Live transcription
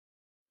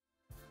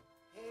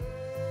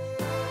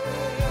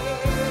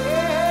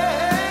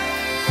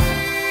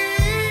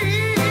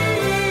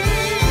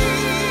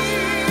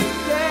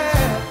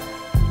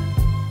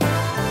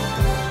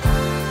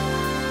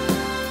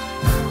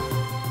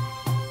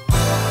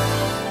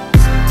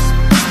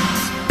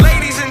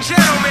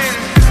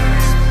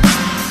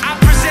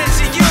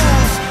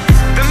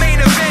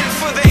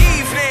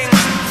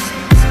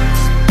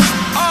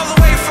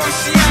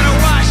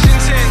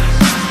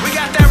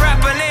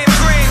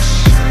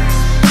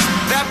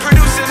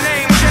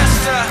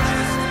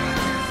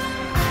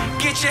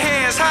Put your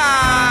hands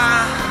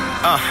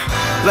high.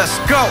 Let's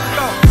go.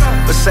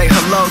 Let's say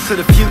hello to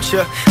the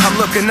future. I'm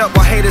looking up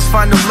while haters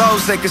find new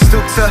lows they can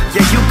stoop to.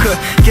 Yeah, you could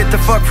get the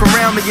fuck from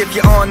around me if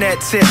you're on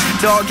that tip.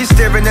 Dog, you're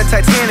steering the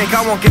Titanic,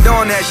 I won't get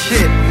on that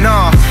shit.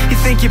 Nah, you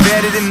think you're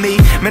better than me?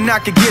 Man, I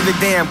could give a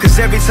damn. Cause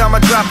every time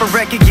I drop a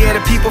record, yeah,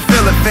 the people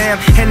feel it, fam.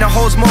 And it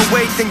holds more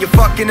weight than your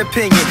fucking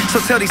opinion. So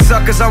tell these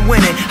suckers I'm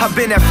winning. I've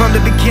been there from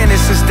the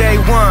beginning since day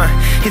one.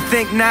 You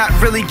think not?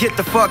 Really get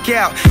the fuck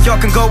out.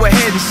 Y'all can go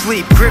ahead and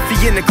sleep. Griffey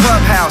in the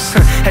clubhouse.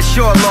 Has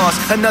sure lost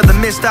another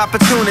missed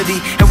opportunity.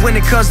 And when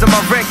it comes to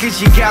my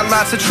records, you got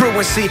lots of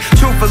truancy.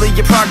 Truthfully,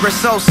 your progress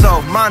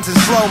so-so. Mine's in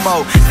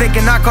slow-mo.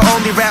 Thinking I could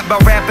only rap by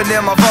rapping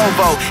in my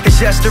Volvo. It's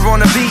Jester on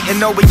the beat and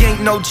no, it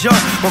ain't no joke.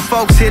 When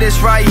folks hear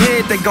this right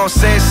here, they gon'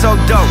 say it's so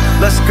dope.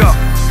 Let's go.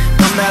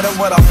 No matter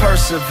what, I'll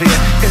persevere,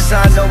 cause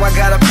I know I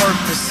got a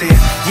purpose here.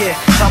 Yeah,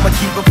 I'ma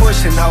keep it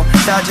pushing though,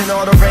 dodging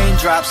all the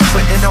raindrops,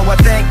 quitting though I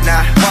think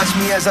not. Watch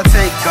me as I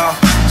take off,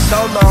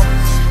 so long.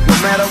 No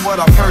matter what,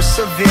 I'll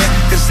persevere,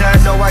 cause I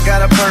know I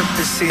got a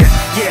purpose here.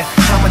 Yeah,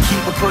 I'ma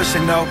keep it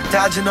pushing though,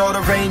 dodging all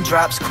the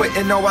raindrops,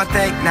 quitting though I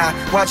think not.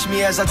 Watch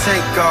me as I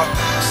take off,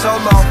 so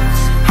long.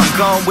 I'm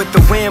gone with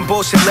the wind,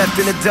 bullshit left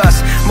in the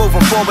dust.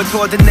 Moving forward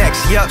toward the next,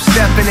 yup,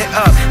 stepping it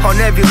up on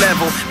every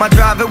level. My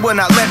driver will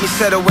not let me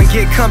settle and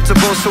get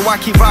comfortable, so I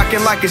keep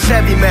rocking like it's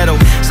heavy metal.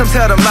 Some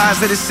tell them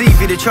lies that deceive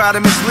you, to try to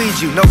mislead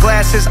you. No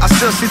glasses, I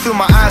still see through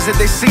my eyes that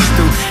they see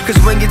through. Cause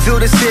when you do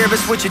this here,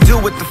 it's what you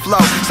do with the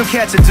flow. Some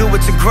cats will do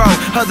it to grow,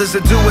 others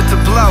will do it to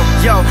blow.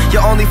 Yo,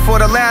 you're only for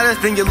the latter,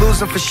 then you're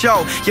losing for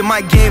show. You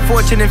might gain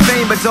fortune and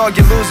fame, but dog,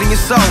 you're losing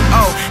your soul.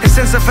 Oh, and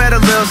since I've had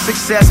a little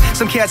success,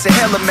 some cats are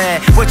hella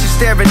mad. What you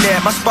staring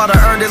at? My spot, I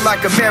earned it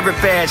like a merit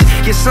badge.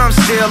 Yeah, some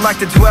still like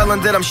to dwell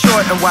on that I'm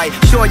short and white.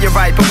 Sure, you're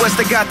right, but what's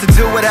that got to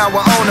do with our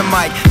own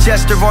mic?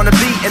 Jester on the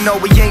beat, and no,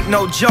 we ain't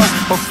no joke.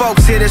 When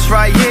folks hear this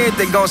right here,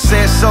 they gon'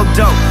 say it's so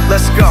dope.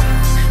 Let's go.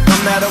 No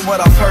matter what,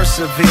 I'll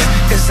persevere,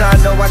 cause I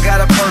know I got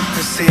a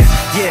purpose here.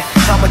 Yeah,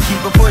 I'ma keep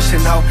it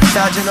pushing though,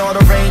 dodging all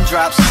the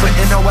raindrops,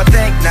 quitting though I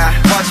think not.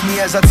 Watch me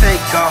as I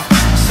take off,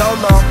 so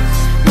long.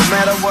 No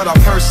matter what,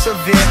 I'll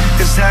persevere,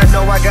 cause I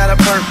know I got a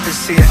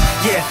purpose here.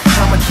 Yeah,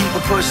 I'ma keep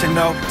it pushing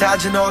though,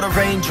 dodging all the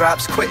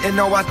raindrops, quitting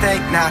though I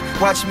think not.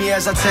 Watch me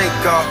as I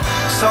take off,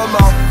 so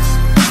long.